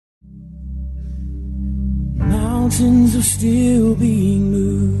Mountains are still being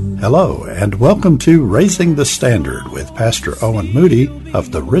moved. Hello, and welcome to Raising the Standard with Pastor Owen Moody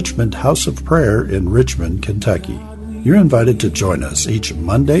of the Richmond House of Prayer in Richmond, Kentucky. You're invited to join us each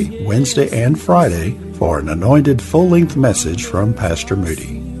Monday, Wednesday, and Friday for an anointed full-length message from Pastor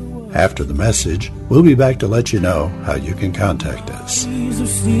Moody. After the message, we'll be back to let you know how you can contact us. Trees are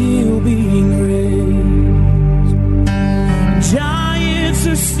still being raised. Giants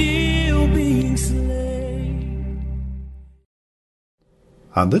are still being slain.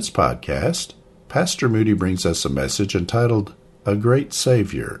 On this podcast, Pastor Moody brings us a message entitled, A Great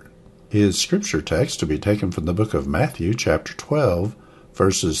Savior. His scripture text to be taken from the book of Matthew, chapter 12,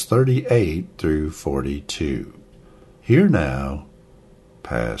 verses 38 through 42. Here now,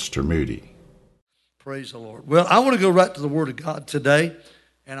 Pastor Moody. Praise the Lord. Well, I want to go right to the Word of God today,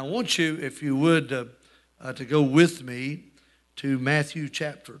 and I want you, if you would, to go with me to Matthew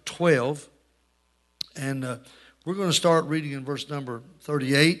chapter 12, and we're going to start reading in verse number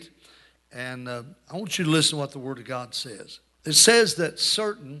 38, and I want you to listen to what the Word of God says. It says that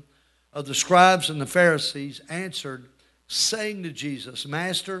certain of the scribes and the Pharisees answered, saying to Jesus,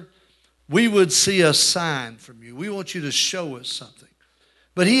 Master, we would see a sign from you. We want you to show us something.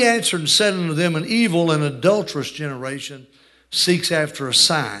 But he answered and said unto them, an evil and adulterous generation seeks after a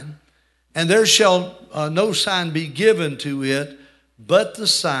sign, and there shall no sign be given to it but the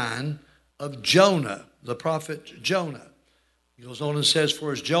sign of Jonah, the prophet Jonah. He goes on and says,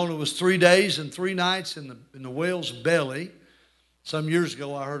 for as Jonah was 3 days and 3 nights in the whale's belly. Some years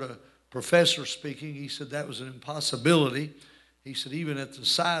ago I heard a professor speaking. He said that was an impossibility. He said even at the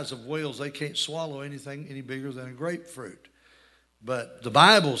size of whales, they can't swallow anything any bigger than a grapefruit. But the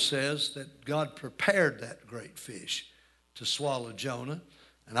Bible says that God prepared that great fish to swallow Jonah.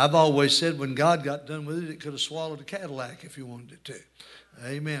 And I've always said when God got done with it, it could have swallowed a Cadillac if he wanted it to.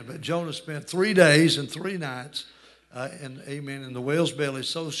 Amen. But Jonah spent 3 days and 3 nights, in the whale's belly.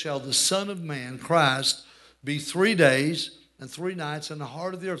 So shall the Son of Man, Christ, be 3 days and 3 nights in the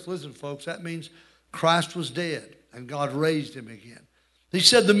heart of the earth. Listen, folks, that means Christ was dead and God raised him again. He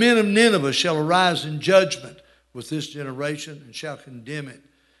said, the men of Nineveh shall arise in judgment with this generation and shall condemn it,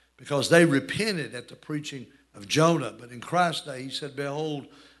 because they repented at the preaching of Jonah. But in Christ's day, he said, behold,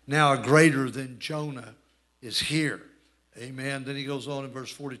 now a greater than Jonah is here. Amen. Then he goes on in verse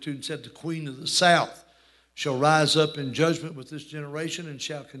 42 and said, the queen of the south shall rise up in judgment with this generation and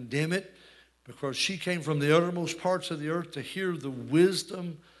shall condemn it, because she came from the uttermost parts of the earth to hear the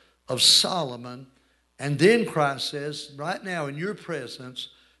wisdom of Solomon. And then Christ says, right now in your presence,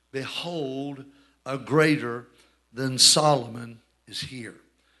 behold, a greater than Solomon is here.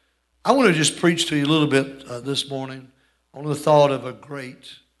 I want to just preach to you a little bit this morning on the thought of a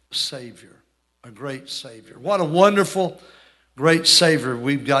great Savior. A great Savior. What a wonderful, great Savior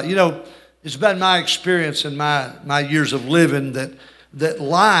we've got. You know, it's been my experience in my years of living that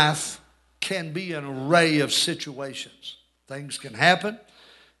life can be an array of situations. Things can happen,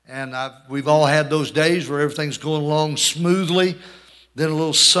 and we've all had those days where everything's going along smoothly, then a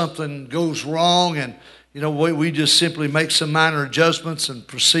little something goes wrong, and we just simply make some minor adjustments and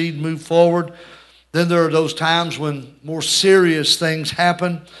proceed, move forward. Then there are those times when more serious things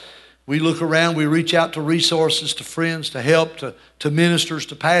happen. We look around, we reach out to resources, to friends, to help, to ministers,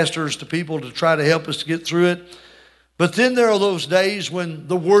 to pastors, to people to try to help us to get through it. But then there are those days when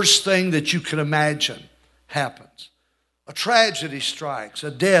the worst thing that you can imagine happens. A tragedy strikes,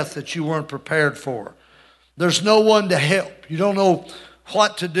 a death that you weren't prepared for. There's no one to help. You don't know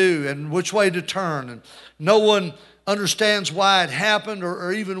what to do and which way to turn. And no one understands why it happened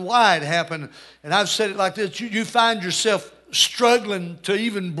or even why it happened. And I've said it like this, you find yourself struggling to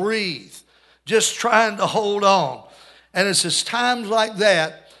even breathe, just trying to hold on. And it's at times like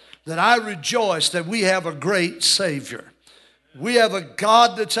that I rejoice that we have a great Savior. We have a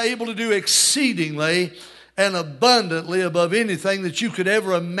God that's able to do exceedingly and abundantly above anything that you could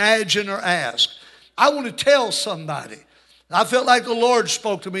ever imagine or ask. I want to tell somebody, I felt like the Lord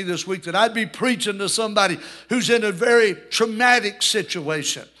spoke to me this week that I'd be preaching to somebody who's in a very traumatic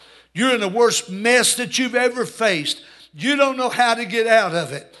situation. You're in the worst mess that you've ever faced. You don't know how to get out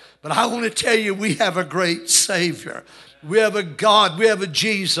of it. But I want to tell you, we have a great Savior. We have a God, we have a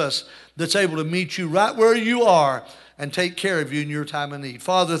Jesus that's able to meet you right where you are and take care of you in your time of need.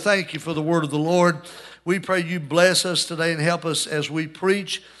 Father, thank you for the word of the Lord. We pray you bless us today and help us as we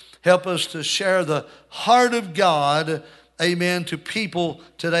preach. Help us to share the heart of God, amen, to people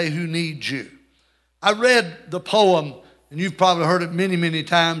today who need you. I read the poem, and you've probably heard it many, many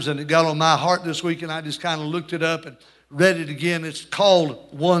times, and it got on my heart this week, and I just kind of looked it up and read it again. It's called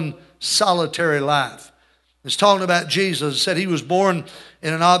One Solitary Life. It's talking about Jesus. It said he was born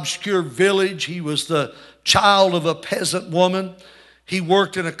in an obscure village. He was the child of a peasant woman. He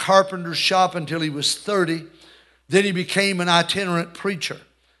worked in a carpenter's shop until he was 30. Then he became an itinerant preacher.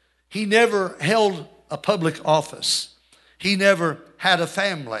 He never held a public office. He never had a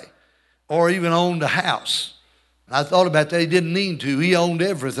family or even owned a house. And I thought about that. He didn't need to. He owned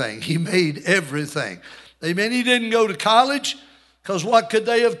everything. He made everything. Amen. He didn't go to college because what could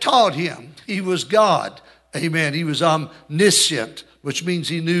they have taught him? He was God. Amen. He was omniscient, which means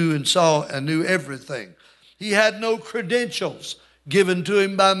he knew and saw and knew everything. He had no credentials given to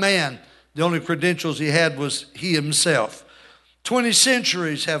him by man. The only credentials he had was he himself. 20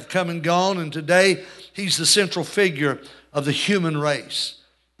 centuries have come and gone, and today he's the central figure of the human race.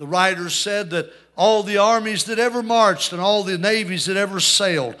 The writers said that all the armies that ever marched and all the navies that ever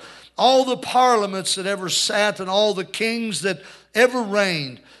sailed, all the parliaments that ever sat and all the kings that ever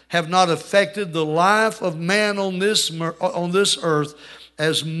reigned have not affected the life of man on this earth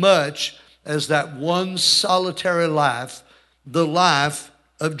as much as that one solitary life, the life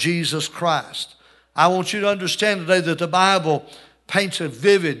of Jesus Christ. I want you to understand today that the Bible paints a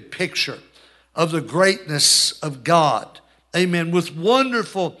vivid picture of the greatness of God. Amen. With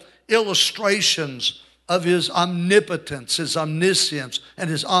wonderful illustrations of his omnipotence, his omniscience, and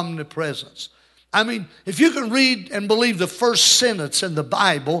his omnipresence. I mean, if you can read and believe the first sentence in the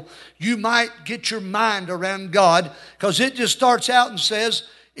Bible, you might get your mind around God, because it just starts out and says,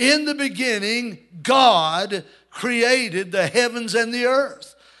 in the beginning, God created the heavens and the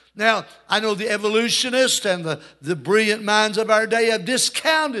earth. Now, I know the evolutionists and the brilliant minds of our day have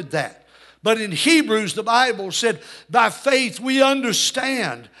discounted that. But in Hebrews, the Bible said, by faith we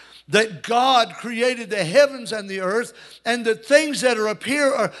understand that God created the heavens and the earth, and that things that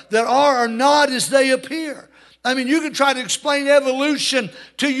are not as they appear. I mean, you can try to explain evolution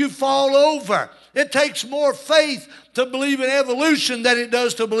till you fall over. It takes more faith to believe in evolution than it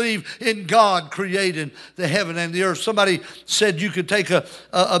does to believe in God creating the heaven and the earth. Somebody said you could take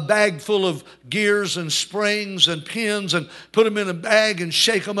a bag full of gears and springs and pins and put them in a bag and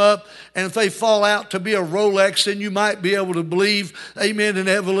shake them up. And if they fall out to be a Rolex, then you might be able to believe, amen, in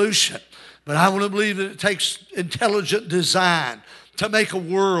evolution. But I want to believe that it takes intelligent design to make a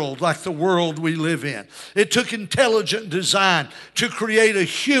world like the world we live in. It took intelligent design to create a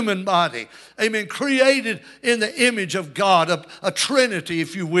human body. Amen. Created in the image of God, a Trinity,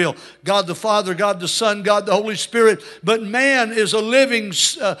 if you will. God the Father, God the Son, God the Holy Spirit. But man is a living,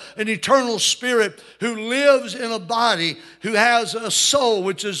 an eternal spirit who lives in a body, who has a soul,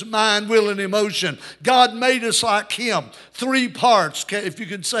 which is mind, will, and emotion. God made us like him. 3 parts, if you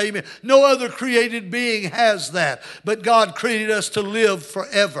can say amen. No other created being has that. But God created us to live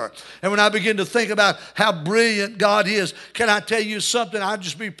forever. And when I begin to think about how brilliant God is, can I tell you something? I'll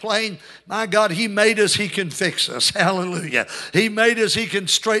just be plain. My God, he made us, he can fix us. Hallelujah. He made us, he can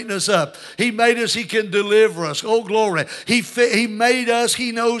straighten us up. He made us, he can deliver us. Oh, glory. He made us,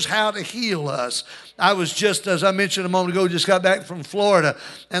 he knows how to heal us. I was just, as I mentioned a moment ago, just got back from Florida.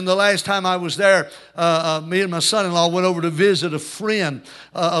 And the last time I was there, me and my son-in-law went over to visit a friend,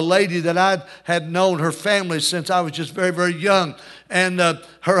 a lady that I had known her family since I was just very, very young. And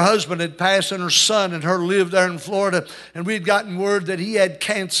her husband had passed, and her son and her lived there in Florida. And we had gotten word that he had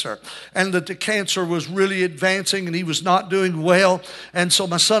cancer, and that the cancer was really advancing, and he was not doing well. And so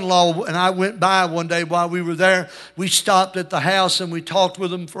my son-in-law and I went by one day while we were there. We stopped at the house, and we talked with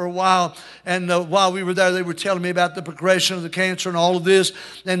them for a while. And while we were there, they were telling me about the progression of the cancer and all of this.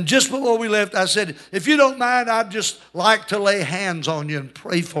 And just before we left, I said, if you don't mind, I'd just like to lay hands on you and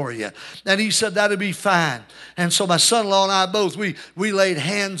pray for you. And he said, that'd be fine. And so my son-in-law and I both, we laid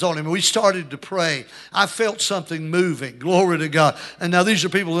hands on him and we started to pray. I felt something moving. Glory to God. And now these are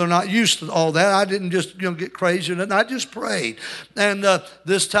people that are not used to all that. I didn't just get crazy. And I just prayed. And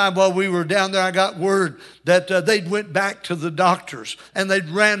this time while we were down there, I got word that they'd went back to the doctors and they'd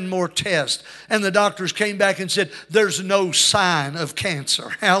ran more tests. And the doctors came back and said, there's no sign of cancer.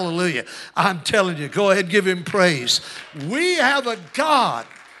 Hallelujah. I'm telling you, go ahead and give him praise. We have a God,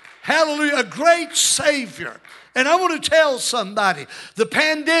 hallelujah, a great Savior. And I want to tell somebody, the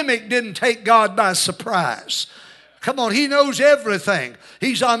pandemic didn't take God by surprise. Come on, he knows everything.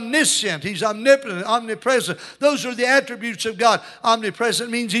 He's omniscient. He's omnipotent, omnipresent. Those are the attributes of God. Omnipresent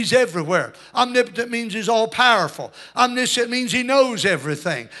means he's everywhere. Omnipotent means he's all powerful. Omniscient means he knows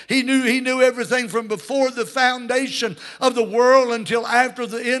everything. He knew everything from before the foundation of the world until after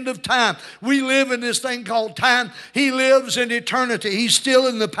the end of time. We live in this thing called time. He lives in eternity. He's still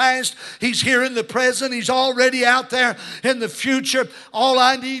in the past. He's here in the present. He's already out there in the future. All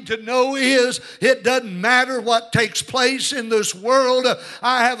I need to know is it doesn't matter what takes takes place in this world.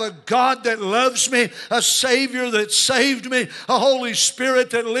 I have a God that loves me, a Savior that saved me, a Holy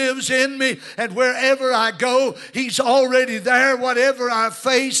Spirit that lives in me, and wherever I go, He's already there. Whatever I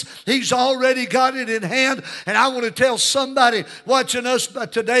face, He's already got it in hand. And I want to tell somebody watching us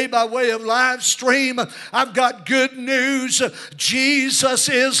today by way of live stream, I've got good news. Jesus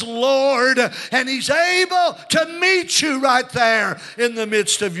is Lord, and He's able to meet you right there in the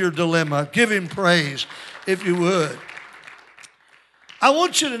midst of your dilemma. Give Him praise if you would. I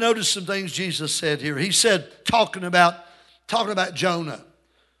want you to notice some things Jesus said here. He said, talking about Jonah,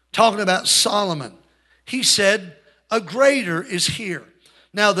 talking about Solomon. He said, a greater is here.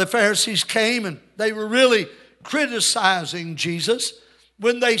 Now the Pharisees came and they were really criticizing Jesus.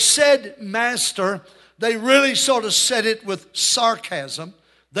 When they said master, they really sort of said it with sarcasm.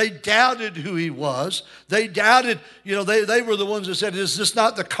 They doubted who He was. They doubted, they were the ones that said, is this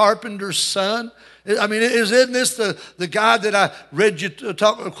not the carpenter's son? I mean, isn't this the guy that I read you,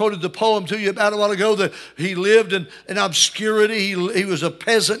 quoted the poem to you about a while ago, that he lived in obscurity? He was a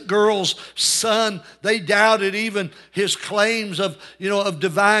peasant girl's son. They doubted even his claims of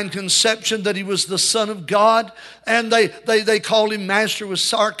divine conception, that he was the Son of God. And they called Him master with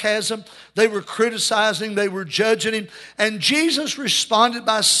sarcasm. They were criticizing, they were judging Him. And Jesus responded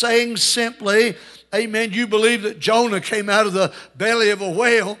by saying simply, amen, you believe that Jonah came out of the belly of a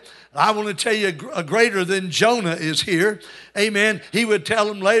whale. I want to tell you, a greater than Jonah is here. Amen. He would tell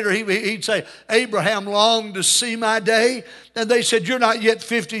them later, he'd say, Abraham longed to see my day. And they said, you're not yet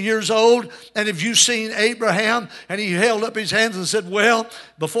 50 years old. And have you seen Abraham? And he held up his hands and said, well,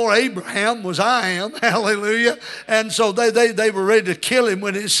 before Abraham was I am. Hallelujah. And so they were ready to kill him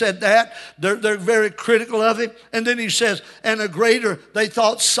when he said that. They're very critical of him. And then he says, and a greater, they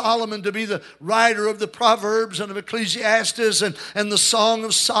thought Solomon to be the writer of the Proverbs and of Ecclesiastes and the Song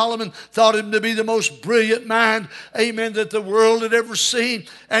of Solomon, thought him to be the most brilliant mind, amen, that the world had ever seen.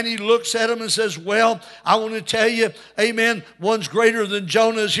 And he looks at him and says, well, I want to tell you, amen, one's greater than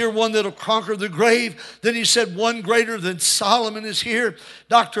Jonah is here, one that'll conquer the grave. Then he said, one greater than Solomon is here.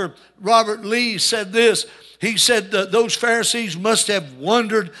 Dr. Robert Lee said this. He said that those Pharisees must have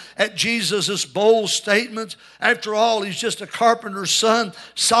wondered at Jesus' bold statements. After all, he's just a carpenter's son.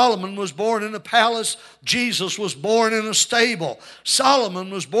 Solomon was born in a palace. Jesus was born in a stable. Solomon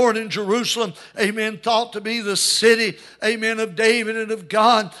was born in Jerusalem, amen, thought to be the city, amen, of David and of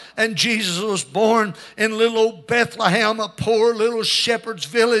God. And Jesus was born in little old Bethlehem, a poor little shepherd's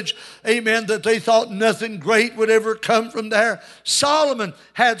village, amen, that they thought nothing great would ever come from there. Solomon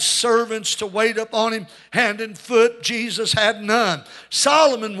had servants to wait upon him, hand and foot. Jesus had none.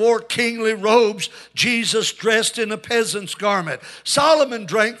 Solomon wore kingly robes. Jesus dressed in a peasant's garment. Solomon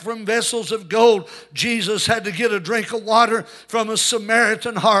drank from vessels of gold. Jesus had to get a drink of water from a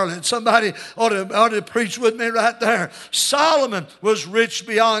Samaritan harlot. Somebody ought to preach with me right there. Solomon was rich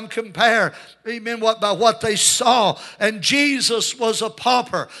beyond compare. Amen. By what they saw. And Jesus was a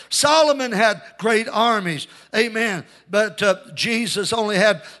pauper. Solomon had great armies. Amen. But Jesus only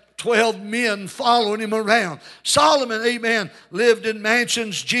had 12 men following him around. Solomon, amen, lived in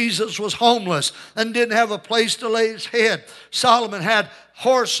mansions. Jesus was homeless and didn't have a place to lay his head. Solomon had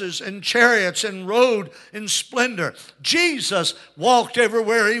horses and chariots and rode in splendor. Jesus walked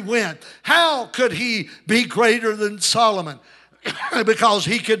everywhere he went. How could he be greater than Solomon? Because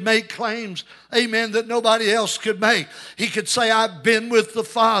he could make claims, amen, that nobody else could make. He could say, I've been with the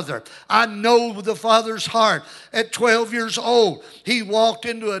Father. I know the Father's heart. At 12 years old, he walked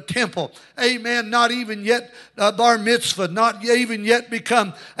into a temple. Amen. Not even yet bar mitzvah, not even yet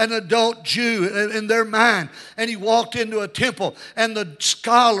become an adult Jew in their mind. And he walked into a temple, and the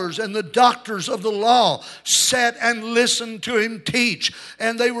scholars and the doctors of the law sat and listened to him teach.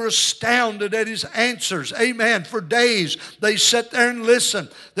 And they were astounded at his answers. Amen. For days, they sat there and listened.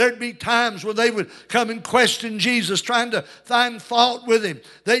 There'd be times when they would come and question Jesus, trying to find fault with him.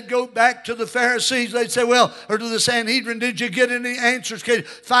 They'd go back to the Pharisees. They'd say, well, or to the Sanhedrin, did you get any answers? Could you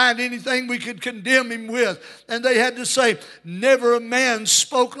find anything we could condemn him with? And they had to say, never a man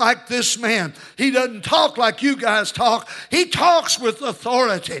spoke like this man. He doesn't talk like you guys talk. He talks with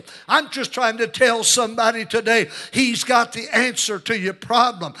authority. I'm just trying to tell somebody today, he's got the answer to your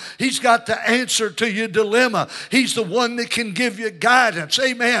problem. He's got the answer to your dilemma. He's the one that can give you guidance.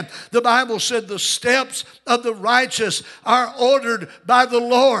 Amen. The Bible said the steps of the righteous are ordered by the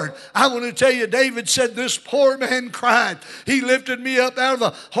Lord. I want to tell you, David said, this poor man cried. He lifted me up out of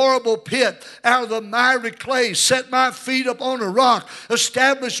a horrible pit, out of the miry clay, set my feet upon a rock,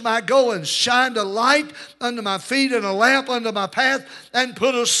 established my goings, shined a light under my feet and a lamp under my path, and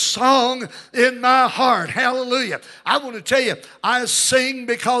put a song in my heart. Hallelujah. I want to tell you, I sing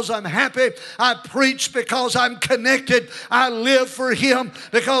because I'm happy. I preach because I'm connected. I live for Him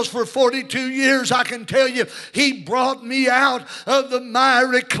because for 42 years I can tell you He brought me out of the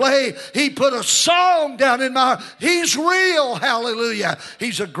miry clay. He put a song down in my heart. He's real. Hallelujah.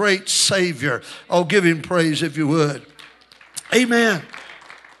 He's a great Savior. Oh, give Him praise if you would. Amen.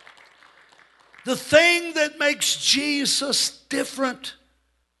 The thing that makes Jesus different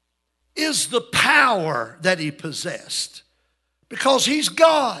is the power that He possessed. Because He's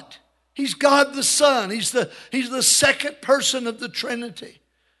God. He's God the Son. He's the second person of the Trinity.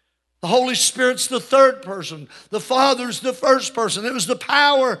 The Holy Spirit's the third person. The Father's the first person. It was the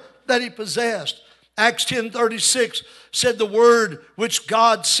power that He possessed. Acts 10:36 said, the word which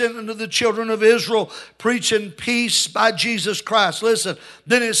God sent unto the children of Israel, preaching peace by Jesus Christ. Listen,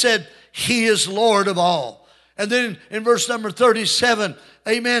 then it said, He is Lord of all. And then in verse number 37,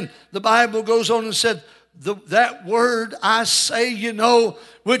 amen, the Bible goes on and said, that word I say, you know,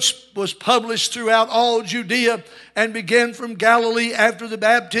 which was published throughout all Judea and began from Galilee after the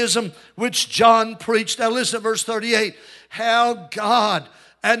baptism which John preached. Now listen to verse 38. How God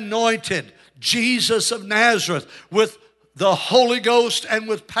anointed Jesus of Nazareth with the Holy Ghost and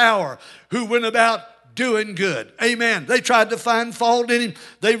with power, who went about doing good. Amen. They tried to find fault in Him.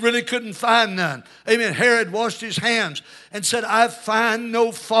 They really couldn't find none. Amen. Herod washed his hands and said, I find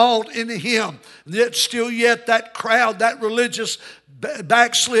no fault in Him. Yet still yet that crowd, that religious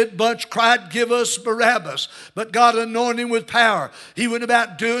backslid bunch cried, give us Barabbas. But God anointed Him with power. He went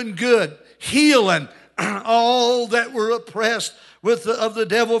about doing good, healing all that were oppressed of the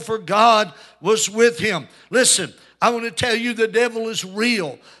devil, for God was with Him. Listen, I want to tell you the devil is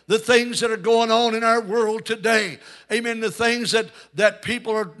real. The things that are going on in our world today, amen, the things that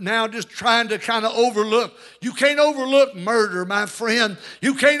people are now just trying to kind of overlook. You can't overlook murder, my friend.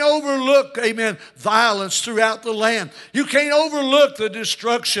 You can't overlook, amen, violence throughout the land. You can't overlook the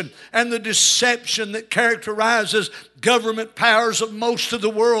destruction and the deception that characterizes government powers of most of the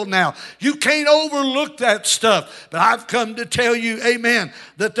world now. You can't overlook that stuff. But I've come to tell you, amen,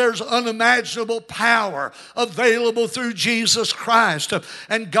 that there's unimaginable power available through Jesus Christ.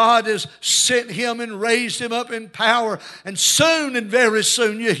 And God has sent Him and raised Him up in power. And soon and very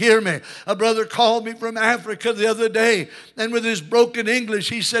soon, you hear me, a brother called me from Africa the other day, and with his broken English,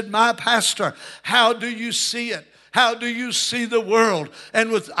 he said, my pastor, how do you see it? How do you see the world?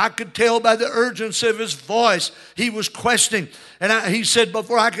 And I could tell by the urgency of his voice, he was questioning. And he said,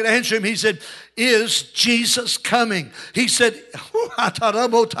 before I could answer him, he said, is Jesus coming? He said,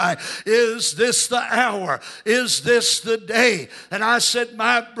 is this the hour? Is this the day? And I said,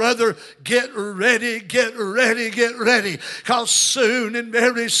 my brother, get ready, get ready, get ready. Because soon and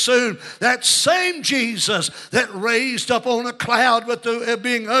very soon, that same Jesus that raised up on a cloud with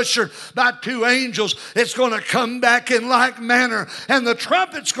being ushered by two angels, it's going to come back in like manner. And the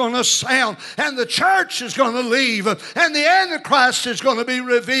trumpet's going to sound. And the church is going to leave. And the Antichrist is going to be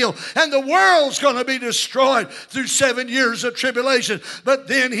revealed. And the world's going to be destroyed through 7 years of tribulation. But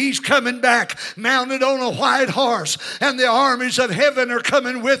then He's coming back mounted on a white horse, and the armies of heaven are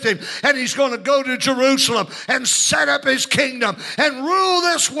coming with Him, and He's going to go to Jerusalem and set up His kingdom and rule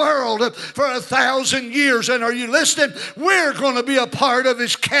this world for 1,000 years. And are you listening? We're going to be a part of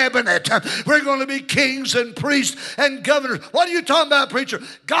His cabinet. We're going to be kings and priests and governors. What are you talking about, preacher?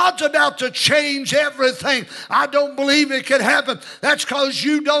 God's about to change everything. I don't believe it could happen. That's because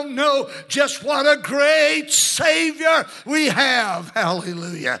you don't know just what a great Savior we have.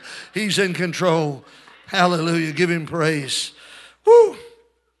 Hallelujah. He's in control. Hallelujah. Give Him praise. Woo.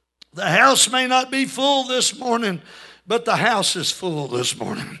 The house may not be full this morning, but the house is full this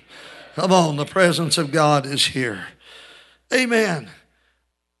morning. Come on, the presence of God is here. Amen.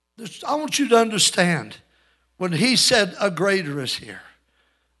 I want you to understand, when He said a greater is here,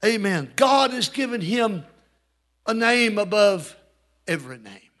 amen, God has given Him a name above every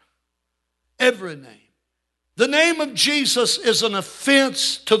name. Every name. The name of Jesus is an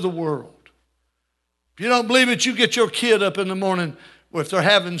offense to the world. If you don't believe it, you get your kid up in the morning if they're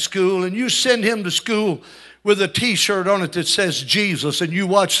having school, and you send him to school with a T-shirt on it that says Jesus, and you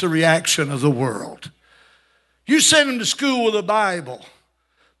watch the reaction of the world. You send him to school with a Bible,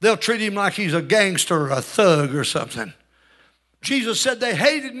 they'll treat him like he's a gangster or a thug or something. Jesus said, they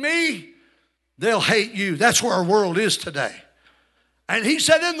hated me, they'll hate you. That's where our world is today. And he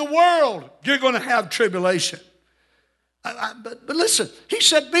said, in the world, you're going to have tribulation. But listen, he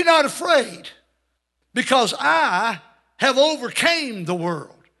said, be not afraid, because I have overcame the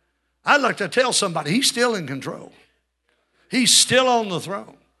world. I'd like to tell somebody, he's still in control. He's still on the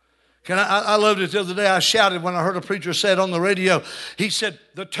throne. I loved it the other day. I shouted when I heard a preacher say it on the radio. He said,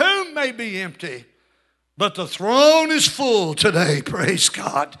 the tomb may be empty, but the throne is full today. Praise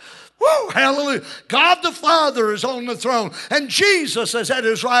God. Woo, hallelujah. God the Father is on the throne, and Jesus is at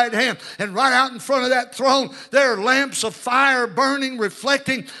his right hand. And right out in front of that throne, there are lamps of fire burning,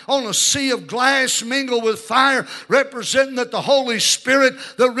 reflecting on a sea of glass mingled with fire, representing that the Holy Spirit,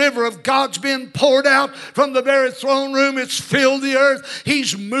 the river of God's been poured out from the very throne room. It's filled the earth.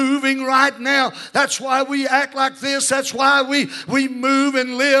 He's moving right now. That's why we act like this. That's why we move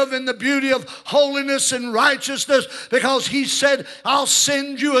and live in the beauty of holiness and righteousness, because he said, I'll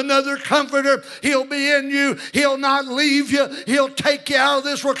send you another Comforter. He'll be in you. He'll not leave you. He'll take you out of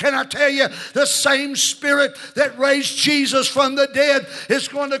this world. Can I tell you, the same Spirit that raised Jesus from the dead is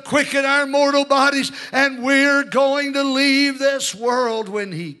going to quicken our mortal bodies, and we're going to leave this world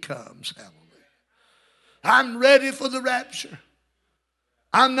when he comes. Hallelujah. I'm ready for the rapture.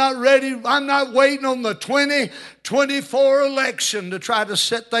 I'm not ready. I'm not waiting on the 2024 election to try to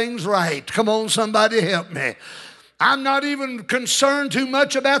set things right. Come on, somebody help me. I'm not even concerned too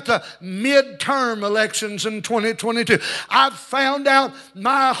much about the midterm elections in 2022. I've found out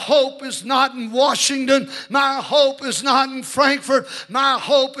my hope is not in Washington. My hope is not in Frankfurt. My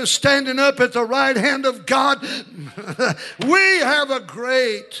hope is standing up at the right hand of God. We have a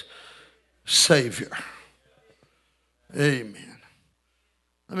great Savior. Amen.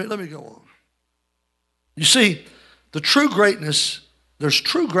 Let me go on. You see, the true greatness, there's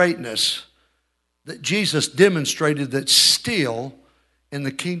true greatness that Jesus demonstrated that's still in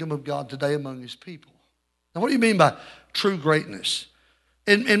the kingdom of God today among his people. Now, what do you mean by true greatness?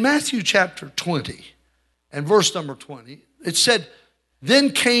 In Matthew chapter 20 and verse number 20, it said, then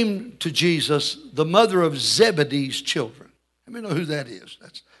came to Jesus the mother of Zebedee's children. Let me know who that is.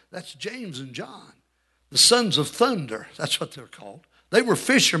 That's James and John, the sons of thunder. That's what they're called. They were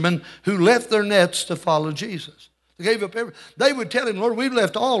fishermen who left their nets to follow Jesus. They gave up everything. They would tell him, Lord, we've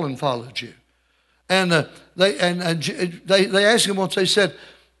left all and followed you. And they asked him once, they said,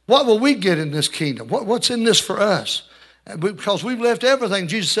 what will we get in this kingdom? What's in this for us? Because we've left everything.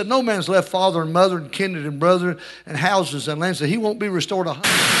 Jesus said, no man's left father and mother and kindred and brother and houses and lands that he won't be restored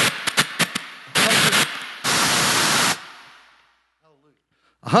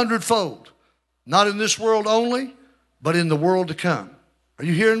 100-fold. Not in this world only, but in the world to come. Are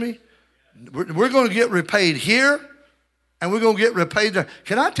you hearing me? We're going to get repaid here, and we're going to get repaid there.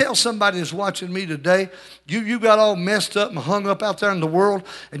 Can I tell somebody that's watching me today, you got all messed up and hung up out there in the world,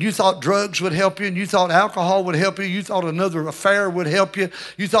 and you thought drugs would help you, and you thought alcohol would help you, you thought another affair would help you,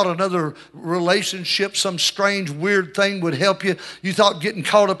 you thought another relationship, some strange, weird thing would help you, you thought getting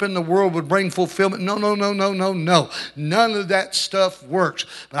caught up in the world would bring fulfillment. No. None of that stuff works.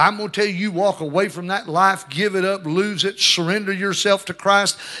 But I'm going to tell you, you walk away from that life, give it up, lose it, surrender yourself to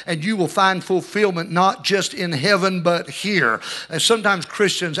Christ, and you will find fulfillment not just in heaven, but here. And sometimes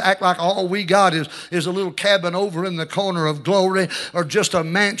Christians act like all we got is a little cabin over in the corner of glory, or just a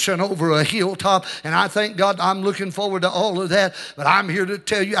mansion over a hilltop. And I thank God I'm looking forward to all of that. But I'm here to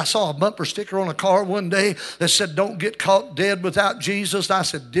tell you, I saw a bumper sticker on a car one day that said, don't get caught dead without Jesus. And I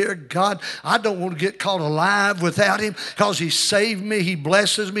said, dear God, I don't want to get caught alive without him, because he saved me, he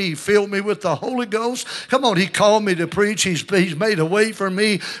blesses me, he filled me with the Holy Ghost. Come on, he called me to preach. He's made a way for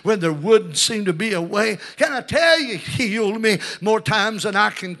me when there wouldn't seem to be a way. Can I tell you, he healed me more times than I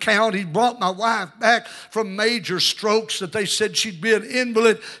can count. He brought my wife back from major strokes that they said she'd be an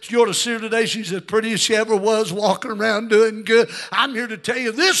invalid. You ought to see her today. She's as pretty as she ever was, walking around doing good. I'm here to tell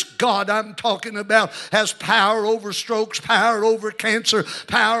you, this God I'm talking about has power over strokes, power over cancer,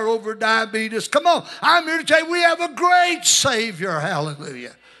 power over diabetes. Come on, I'm here to tell you, we have a great Savior.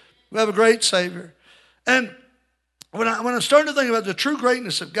 Hallelujah. We have a great Savior. And when I started to think about the true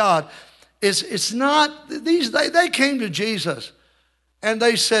greatness of God, it's not these. They came to Jesus, and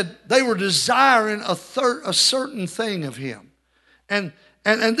they said they were desiring a certain thing of him, and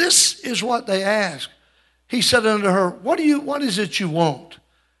this is what they asked. He said unto her, "What is it you want?"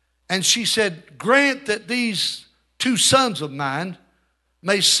 And she said, "Grant that these two sons of mine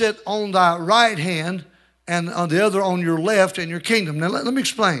may sit on thy right hand and on the other on your left in your kingdom." Now let me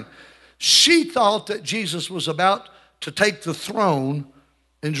explain. She thought that Jesus was about to take the throne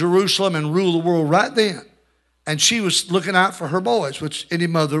in Jerusalem and rule the world right then. And she was looking out for her boys, which any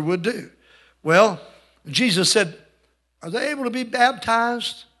mother would do. Well, Jesus said, "Are they able to be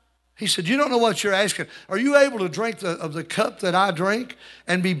baptized?" He said, you don't know what you're asking. Are you able to drink of the cup that I drink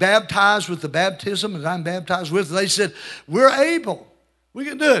and be baptized with the baptism that I'm baptized with? And they said, we're able. We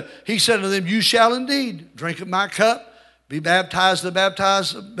can do it. He said to them, you shall indeed drink of my cup, be baptized the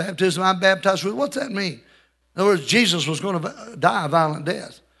baptism I'm baptized with. What's that mean? In other words, Jesus was going to die a violent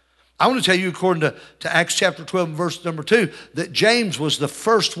death. I want to tell you, according to Acts chapter 12 and verse number 2, that James was the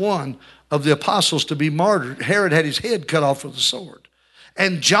first one of the apostles to be martyred. Herod had his head cut off with a sword.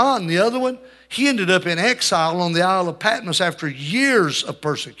 And John, the other one, he ended up in exile on the Isle of Patmos after years of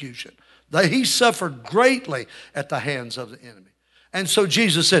persecution. He suffered greatly at the hands of the enemy. And so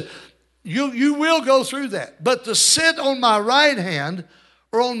Jesus said, you will go through that. But to sit on my right hand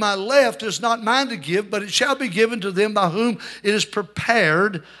or on my left is not mine to give, but it shall be given to them by whom it is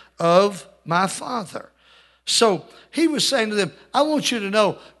prepared of my Father. So he was saying to them, I want you to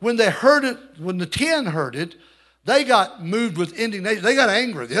know, when they heard it, when the 10 heard it, they got moved with indignation. They got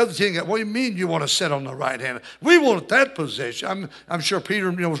angry. The other 10 got, what do you mean you want to sit on the right hand? We wanted that position. I'm sure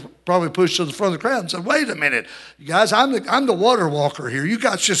Peter was probably pushed to the front of the crowd and said, wait a minute, you guys, I'm the water walker here. You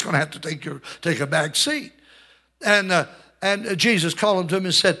guys just going to have to take a back seat. And Jesus called them to him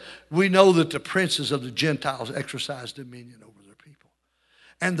and said, we know that the princes of the Gentiles exercise dominion over their people.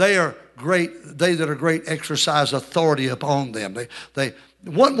 And they that are great exercise authority upon them.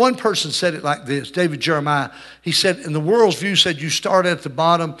 One person said it like this, David Jeremiah. He said, in the world's view, said you start at the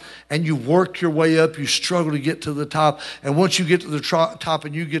bottom and you work your way up. You struggle to get to the top. And once you get to the top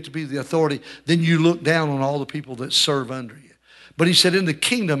and you get to be the authority, then you look down on all the people that serve under you. But he said, in the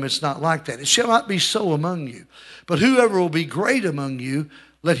kingdom, it's not like that. It shall not be so among you. But whoever will be great among you,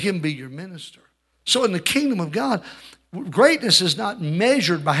 let him be your minister. So in the kingdom of God, greatness is not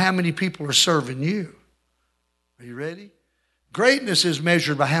measured by how many people are serving you. Are you ready? Greatness is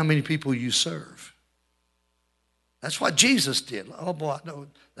measured by how many people you serve. That's what Jesus did. Oh boy, no,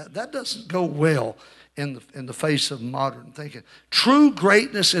 that doesn't go well in the face of modern thinking. True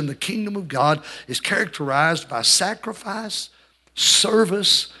greatness in the kingdom of God is characterized by sacrifice,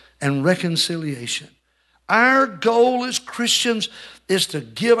 service, and reconciliation. Our goal as Christians is to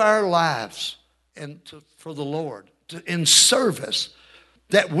give our lives for the Lord, in service,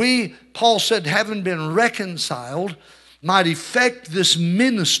 that we, Paul said, having been reconciled, might effect this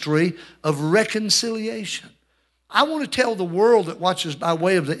ministry of reconciliation. I want to tell the world that watches by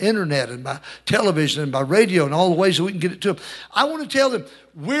way of the internet and by television and by radio and all the ways that we can get it to them. I want to tell them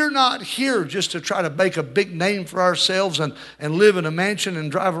we're not here just to try to make a big name for ourselves and live in a mansion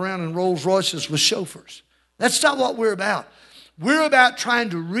and drive around in Rolls Royces with chauffeurs. That's not what we're about. We're about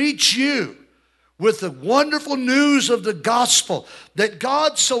trying to reach you with the wonderful news of the gospel, that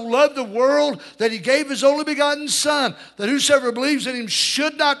God so loved the world that he gave his only begotten Son, that whosoever believes in him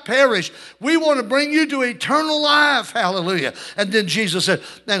should not perish. We want to bring you to eternal life. Hallelujah. And then Jesus said,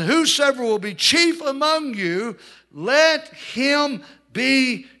 and whosoever will be chief among you, let him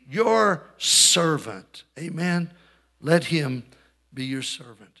be your servant. Amen. Let him be your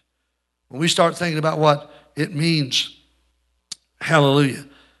servant. When we start thinking about what it means, hallelujah,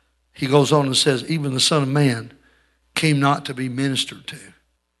 he goes on and says, even the Son of Man came not to be ministered to,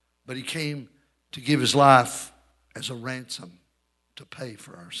 but he came to give his life as a ransom to pay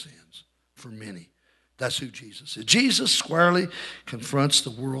for our sins, for many. That's who Jesus is. Jesus squarely confronts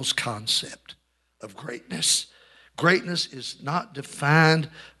the world's concept of greatness. Greatness is not defined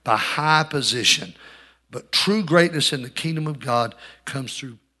by high position, but true greatness in the kingdom of God comes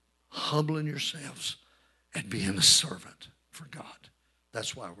through humbling yourselves and being a servant for God.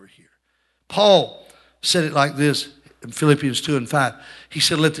 That's why we're here. Paul said it like this in Philippians 2 and 5. He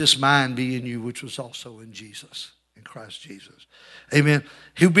said, let this mind be in you, which was also in Jesus, in Christ Jesus. Amen.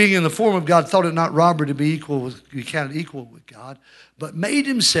 Who being in the form of God thought it not robbery to be counted equal with God, but made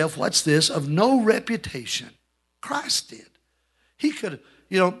himself, what's this, of no reputation. Christ did. He could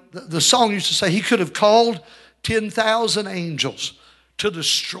have, the song used to say, he could have called 10,000 angels to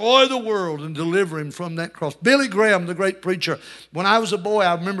destroy the world and deliver him from that cross. Billy Graham, the great preacher, when I was a boy,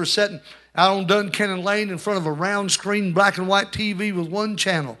 I remember sitting out on Duncannon Lane in front of a round screen black and white TV with one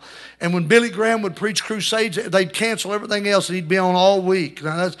channel. And when Billy Graham would preach crusades, they'd cancel everything else and he'd be on all week.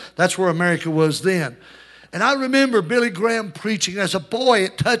 Now that's where America was then. And I remember Billy Graham preaching. As a boy,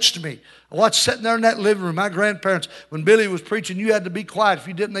 it touched me. I watched sitting there in that living room. My grandparents, when Billy was preaching, you had to be quiet. If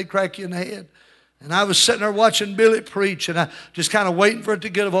you didn't, they'd crack you in the head. And I was sitting there watching Billy preach, and I just kind of waiting for it to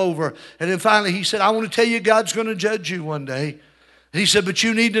get over. And then finally he said, I want to tell you God's going to judge you one day. And he said, but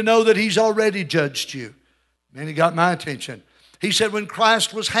you need to know that he's already judged you. Man, he got my attention. He said when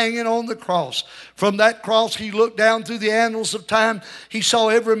Christ was hanging on the cross, from that cross he looked down through the annals of time. He saw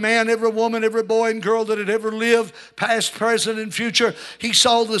every man, every woman, every boy and girl that had ever lived, past, present, and future. He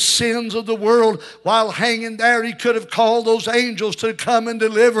saw the sins of the world. While hanging there, he could have called those angels to come and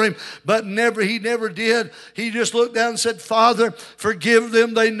deliver him, but he never did. He just looked down and said, Father, forgive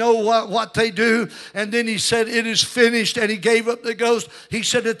them. They know what they do. And then he said, it is finished, and he gave up the ghost. He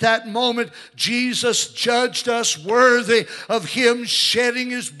said at that moment, Jesus judged us worthy of him shedding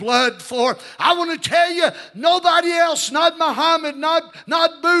his blood for. I want to tell you, nobody else, not Muhammad,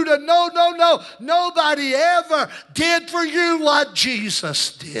 not Buddha, no, nobody ever did for you what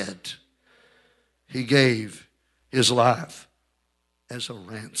Jesus did. He gave his life as a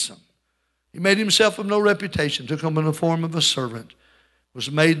ransom. He made himself of no reputation, took on the form of a servant, was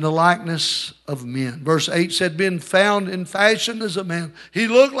made in the likeness of men. Verse 8 said, being found in fashion as a man. He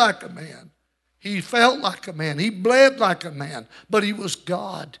looked like a man. He felt like a man. He bled like a man. But he was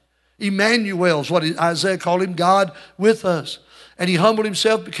God. Emmanuel is what Isaiah called him, God with us. And he humbled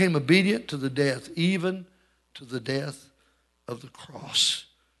himself, became obedient to the death, even to the death of the cross.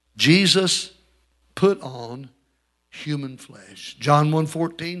 Jesus put on human flesh. John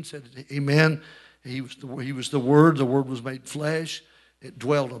 1:14 said, amen. He was the Word. The Word was made flesh. It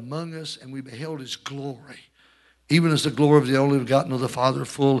dwelt among us, and we beheld his glory, even as the glory of the only begotten of the Father,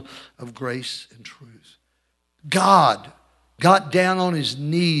 full of grace and truth. God got down on his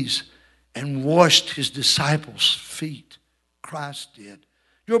knees and washed his disciples' feet. Christ did.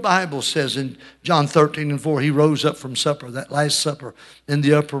 Your Bible says in John 13:4, he rose up from supper, that last supper in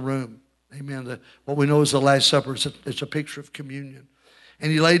the upper room. Amen. What we know as the Last Supper, it's a picture of communion.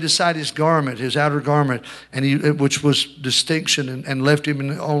 And he laid aside his garment, his outer garment, which was distinction, and left him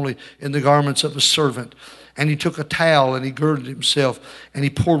only in the garments of a servant. And he took a towel and he girded himself, and he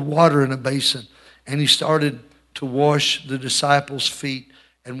poured water in a basin, and he started to wash the disciples' feet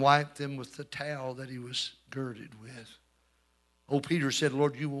and wipe them with the towel that he was girded with. Old Peter said,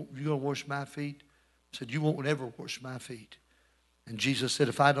 Lord, you going to wash my feet? He said, you won't ever wash my feet. And Jesus said,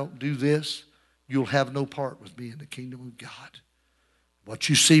 if I don't do this, you'll have no part with me in the kingdom of God. What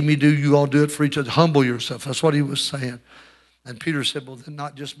you see me do, you all do it for each other. Humble yourself. That's what he was saying. And Peter said, well, then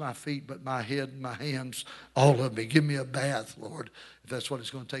not just my feet, but my head and my hands, all of me. Give me a bath, Lord, if that's what it's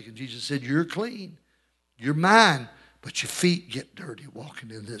going to take. And Jesus said, you're clean. You're mine, but your feet get dirty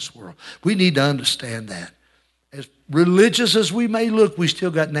walking in this world. We need to understand that. As religious as we may look, we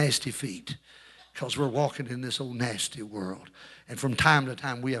still got nasty feet because we're walking in this old nasty world. And from time to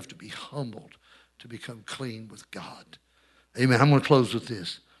time, we have to be humbled to become clean with God. Amen. I'm going to close with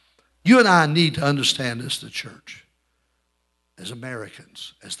this. You and I need to understand this, the church, as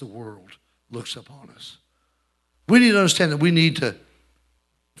Americans, as the world looks upon us. We need to understand that we need to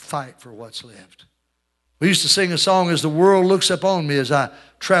fight for what's left. We used to sing a song, as the world looks upon me as I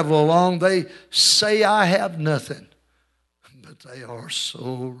travel along, they say I have nothing, but they are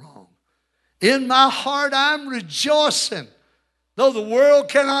so wrong. In my heart I'm rejoicing, though the world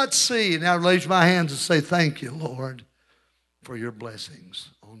cannot see. And I raise my hands and say, thank you, Lord, for your blessings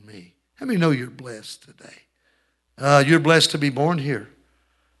on me. How many know you're blessed today? You're blessed to be born here.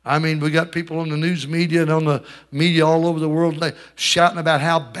 I mean, we got people on the news media and on the media all over the world shouting about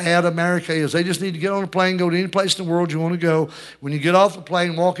how bad America is. They just need to get on a plane, go to any place in the world you want to go. When you get off the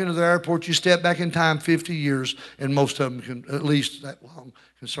plane, walk into the airport, you step back in time 50 years, and most of them can, at least that long,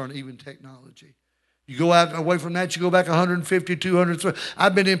 concerning even technology. You go out away from that, you go back 150, 200.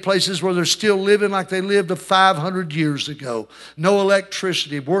 I've been in places where they're still living like they lived 500 years ago. No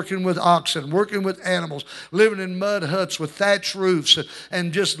electricity, working with oxen, working with animals, living in mud huts with thatched roofs,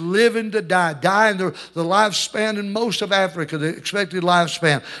 and just living to die. Dying, the lifespan in most of Africa, the expected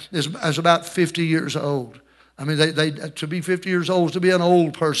lifespan is about 50 years old. I mean, they to be 50 years old is to be an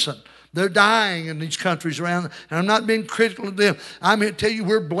old person. They're dying in these countries around. And I'm not being critical of them. I'm here to tell you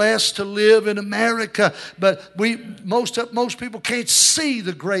we're blessed to live in America. But most people can't see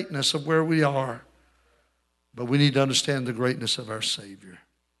the greatness of where we are. But we need to understand the greatness of our Savior.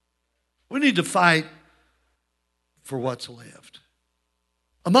 We need to fight for what's left.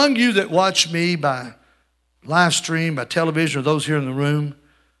 Among you that watch me by live stream, by television, or those here in the room,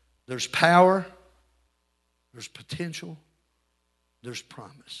 there's power, there's potential, there's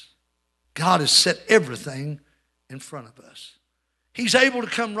promise. God has set everything in front of us. He's able to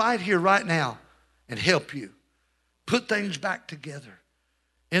come right here, right now, and help you put things back together.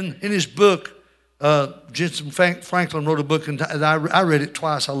 In his book, Jensen Franklin wrote a book, and I read it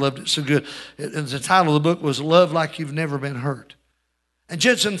twice. I loved it so good. The title of the book was Love Like You've Never Been Hurt. And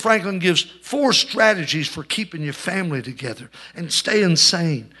Jensen Franklin gives 4 strategies for keeping your family together and staying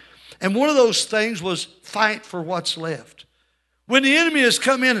sane. And one of those things was fight for what's left. When the enemy has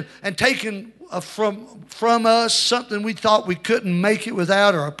come in and taken from us something we thought we couldn't make it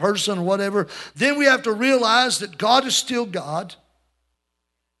without, or a person or whatever, then we have to realize that God is still God.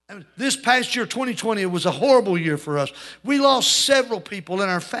 And this past year, 2020, it was a horrible year for us. We lost several people in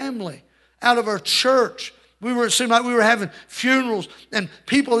our family, out of our church. It seemed like we were having funerals, and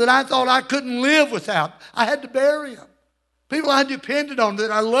people that I thought I couldn't live without, I had to bury them. People I depended on, that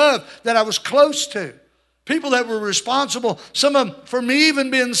I loved, that I was close to. People that were responsible, some of them for me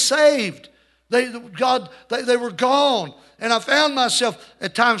even being saved. They were gone. And I found myself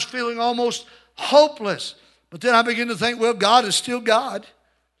at times feeling almost hopeless. But then I began to think, well, God is still God.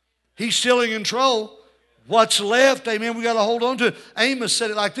 He's still in control. What's left, amen, we got to hold on to it. Amos said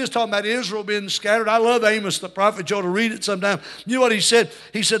it like this, talking about Israel being scattered. I love Amos, the prophet. You ought to read it sometime. You know what he said?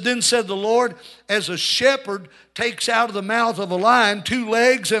 He said, then said the Lord, as a shepherd takes out of the mouth of a lion 2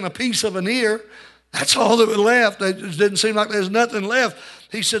 legs and a piece of an ear. That's all that was left. It didn't seem like there's nothing left.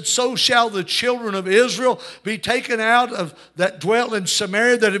 He said, so shall the children of Israel be taken out of that dwelt in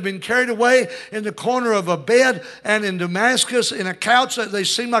Samaria, that have been carried away in the corner of a bed, and in Damascus in a couch that they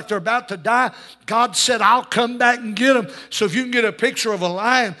seem like they're about to die. God said, I'll come back and get them. So if you can get a picture of a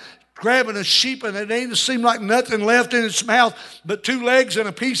lion grabbing a sheep and it ain't seem like nothing left in its mouth but 2 legs and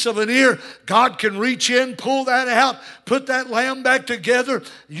a piece of an ear, God can reach in, pull that out, put that lamb back together.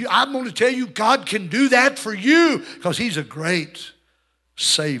 I'm going to tell you, God can do that for you, because He's a great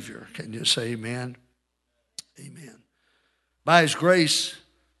Savior. Can you say amen? Amen. By His grace,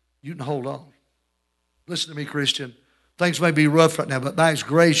 you can hold on. Listen to me, Christian. Things may be rough right now, but by His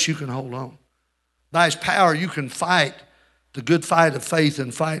grace, you can hold on. By His power, you can fight the good fight of faith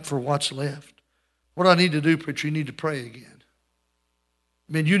and fight for what's left. What do I need to do, preacher? You need to pray again.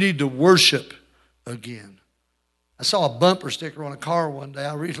 I mean, you need to worship again. I saw a bumper sticker on a car one day.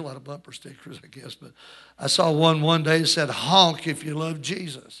 I read a lot of bumper stickers, I guess, but I saw one day that said, honk if you love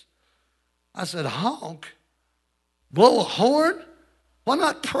Jesus. I said, honk? Blow a horn? Why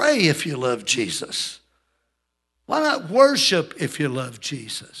not pray if you love Jesus? Why not worship if you love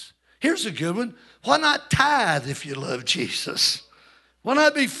Jesus? Here's a good one. Why not tithe if you love Jesus? Why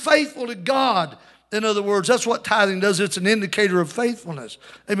not be faithful to God? In other words, that's what tithing does. It's an indicator of faithfulness.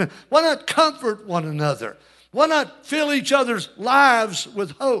 Amen. Why not comfort one another? Why not fill each other's lives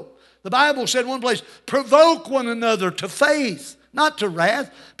with hope? The Bible said in one place, provoke one another to faith, not to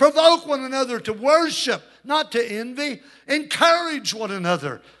wrath. Provoke one another to worship, not to envy. Encourage one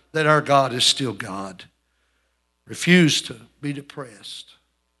another that our God is still God. Refuse to be depressed.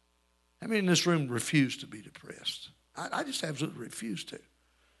 How many in this room refuse to be depressed? I just absolutely refuse to.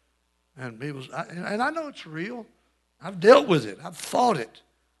 And I know it's real. I've dealt with it. I've fought it.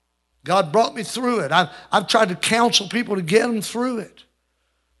 God brought me through it. I've tried to counsel people to get them through it.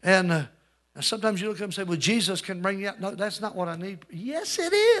 And sometimes you look at them and say, well, Jesus can bring you out. No, that's not what I need. Yes,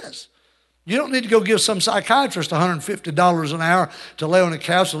 it is. You don't need to go give some psychiatrist $150 an hour to lay on a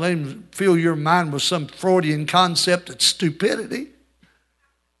couch and let him fill your mind with some Freudian concept that's stupidity.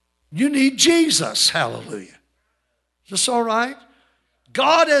 You need Jesus. Hallelujah. Is this all right?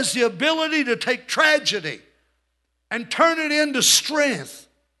 God has the ability to take tragedy and turn it into strength.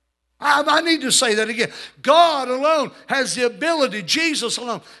 I need to say that again. God alone has the ability, Jesus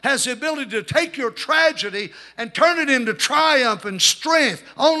alone has the ability to take your tragedy and turn it into triumph and strength.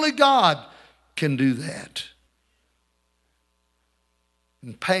 Only God can do that.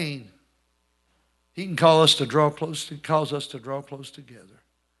 In pain, He can cause us to draw close together.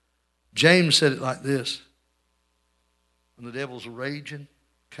 James said it like this. When the devil's raging,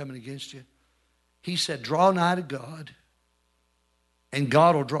 coming against you, he said, draw nigh to God, and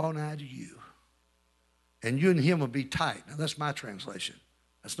God will draw nigh to you. And you and Him will be tight. Now, that's my translation.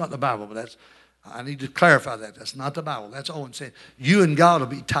 That's not the Bible, but I need to clarify that. That's not the Bible. That's Owen saying, you and God will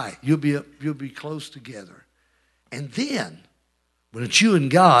be tight. You'll be close together. And then, when it's you and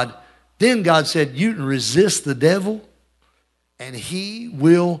God, then God said, you can resist the devil, and he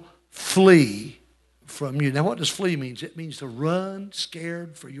will flee from you. Now, what does flee mean? It means to run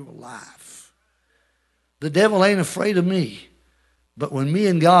scared for your life. The devil ain't afraid of me. But when me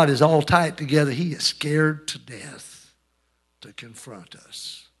and God is all tight together, he is scared to death to confront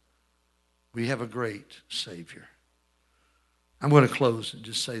us. We have a great Savior. I'm going to close and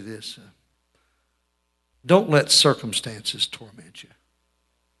just say this. Don't let circumstances torment you.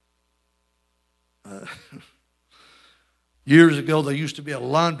 Years ago, there used to be a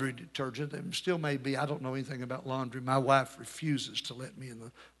laundry detergent. There still may be. I don't know anything about laundry. My wife refuses to let me in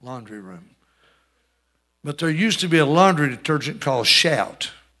the laundry room. But there used to be a laundry detergent called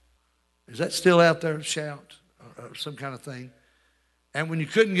Shout. Is that still out there, Shout? Or some kind of thing? And when you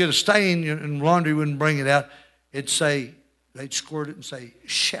couldn't get a stain and laundry wouldn't bring it out, it'd say, they'd squirt it and say,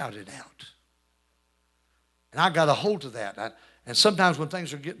 shout it out. And I got a hold of that. And sometimes when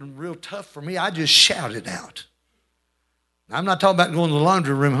things are getting real tough for me, I just shout it out. Now, I'm not talking about going to the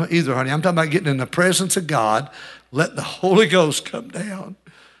laundry room either, honey. I'm talking about getting in the presence of God. Let the Holy Ghost come down.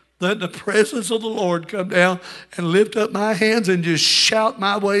 Let the presence of the Lord come down and lift up my hands and just shout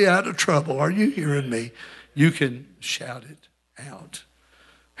my way out of trouble. Are you hearing me? You can shout it out.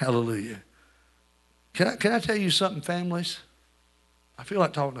 Hallelujah. Can I tell you something, families? I feel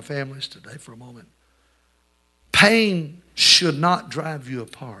like talking to families today for a moment. Pain should not drive you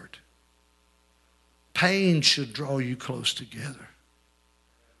apart. Pain should draw you close together.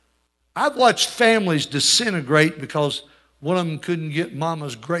 I've watched families disintegrate because one of them couldn't get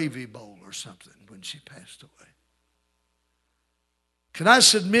mama's gravy bowl or something when she passed away. Can I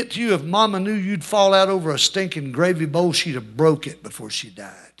submit to you, if mama knew you'd fall out over a stinking gravy bowl, she'd have broke it before she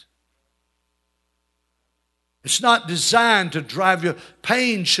died. It's not designed to drive you.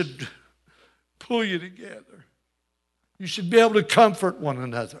 Pain should pull you together. You should be able to comfort one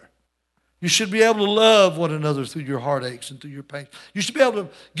another. You should be able to love one another through your heartaches and through your pain. You should be able to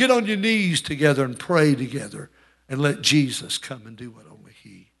get on your knees together and pray together and let Jesus come and do what only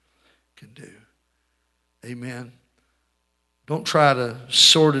He can do. Amen. Don't try to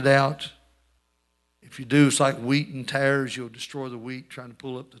sort it out. If you do, it's like wheat and tares. You'll destroy the wheat trying to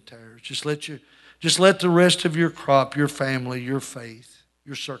pull up the tares. Just let the rest of your crop, your family, your faith,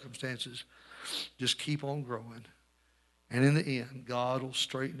 your circumstances, just keep on growing. And in the end, God will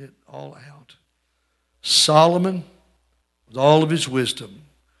straighten it all out. Solomon, with all of his wisdom,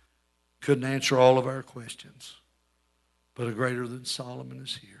 couldn't answer all of our questions. But a greater than Solomon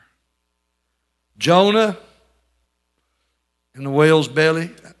is here. Jonah in the whale's belly.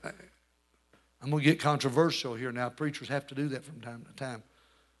 I'm going to get controversial here now. Preachers have to do that from time to time.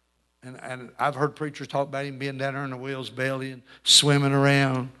 And I've heard preachers talk about him being down there in the whale's belly and swimming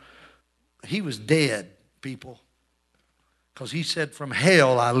around. He was dead, people. Because he said, from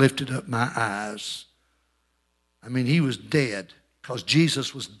hell I lifted up my eyes. I mean, he was dead. Because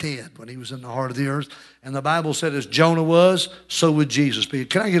Jesus was dead when he was in the heart of the earth. And the Bible said as Jonah was, so would Jesus be.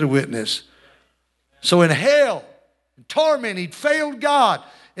 Can I get a witness? So in hell, in torment, he'd failed God.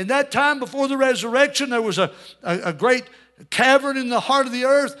 In that time before the resurrection, there was a great cavern in the heart of the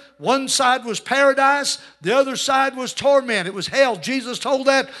earth. One side was paradise. The other side was torment. It was hell. Jesus told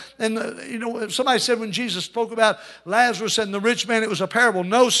that. And, somebody said when Jesus spoke about Lazarus and the rich man, it was a parable.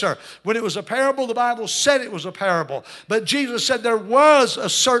 No, sir. When it was a parable, the Bible said it was a parable. But Jesus said there was a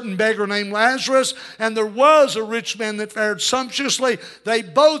certain beggar named Lazarus, and there was a rich man that fared sumptuously. They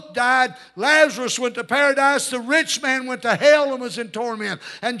both died. Lazarus went to paradise. The rich man went to hell and was in torment.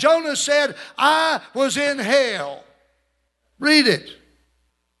 And Jonah said, I was in hell. Read it.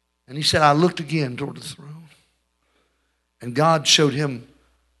 And he said, I looked again toward the throne. And God showed him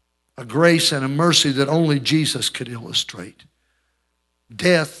a grace and a mercy that only Jesus could illustrate.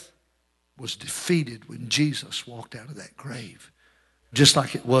 Death was defeated when Jesus walked out of that grave. Just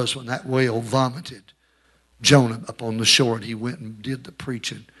like it was when that whale vomited Jonah up on the shore and he went and did the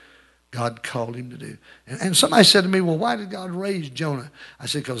preaching God called him to do. And somebody said to me, well, why did God raise Jonah? I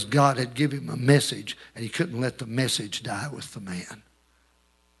said, because God had given him a message and he couldn't let the message die with the man.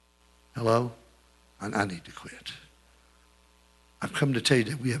 Hello? I need to quit. I've come to tell you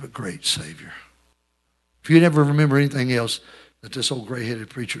that we have a great Savior. If you never remember anything else that this old gray-headed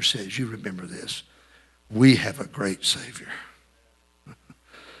preacher says, you remember this. We have a great Savior.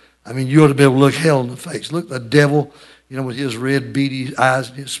 I mean, you ought to be able to look hell in the face. Look the devil, with his red beady eyes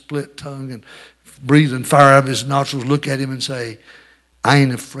and his split tongue and breathing fire out of his nostrils, look at him and say, I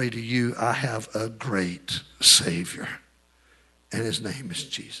ain't afraid of you. I have a great Savior. And his name is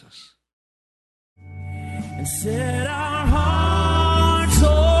Jesus. And set our hearts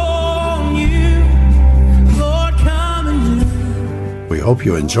on you, Lord, come and do. We hope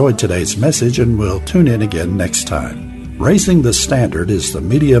you enjoyed today's message and will tune in again next time. Raising the Standard is the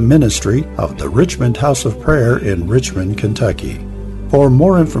media ministry of the Richmond House of Prayer in Richmond, Kentucky. For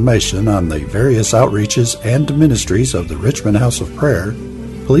more information on the various outreaches and ministries of the Richmond House of Prayer,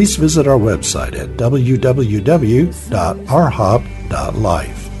 please visit our website at www.rhop.life.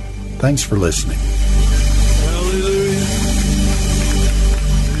 Thanks for listening.